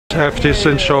have this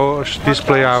and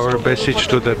display our message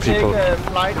to the people.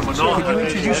 Could you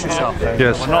introduce yourself?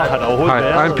 Yes.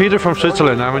 Hi, I'm Peter from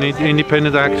Switzerland. I'm an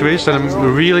independent activist, and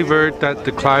I'm really worried that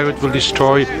the climate will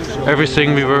destroy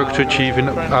everything we work to achieve in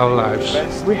our lives.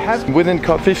 Within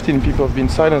COP15, people have been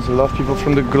silenced. A lot of people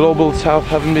from the global south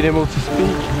haven't been able to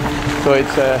speak. So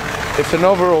it's an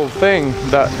overall thing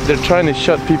that they're trying to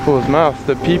shut people's mouths.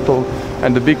 The people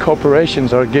and the big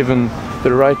corporations are given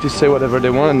the right to say whatever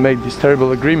they want and make these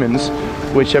terrible agreements,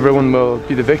 which everyone will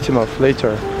be the victim of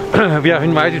later. We have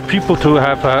invited people to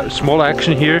have a small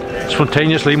action here,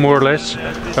 spontaneously more or less,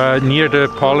 near the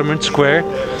Parliament Square,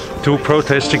 to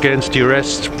protest against the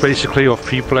arrest basically of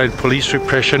people and police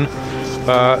repression.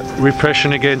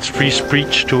 Repression against free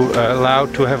speech, to allow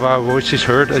to have our voices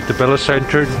heard at the Bella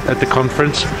Center at the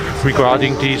conference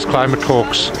regarding these climate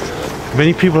talks.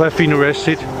 Many people have been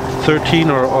arrested, 13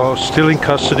 are still in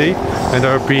custody and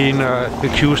are being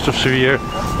accused of severe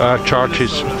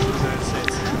charges.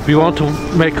 We want to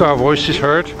make our voices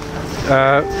heard,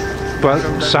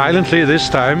 but silently this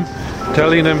time,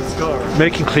 telling them,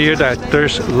 making clear that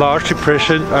there's large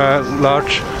repression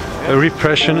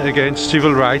against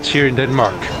civil rights here in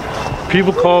Denmark.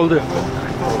 People call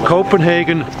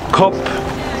Copenhagen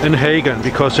Copenhagen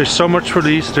because there's so much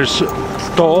police, there's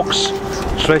dogs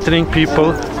threatening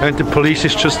people, and the police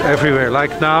is just everywhere.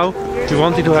 Like now, we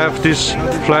wanted to have this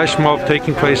flash mob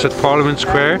taking place at Parliament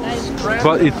Square,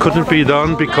 but it couldn't be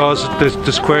done because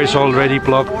the square is already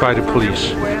blocked by the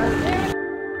police.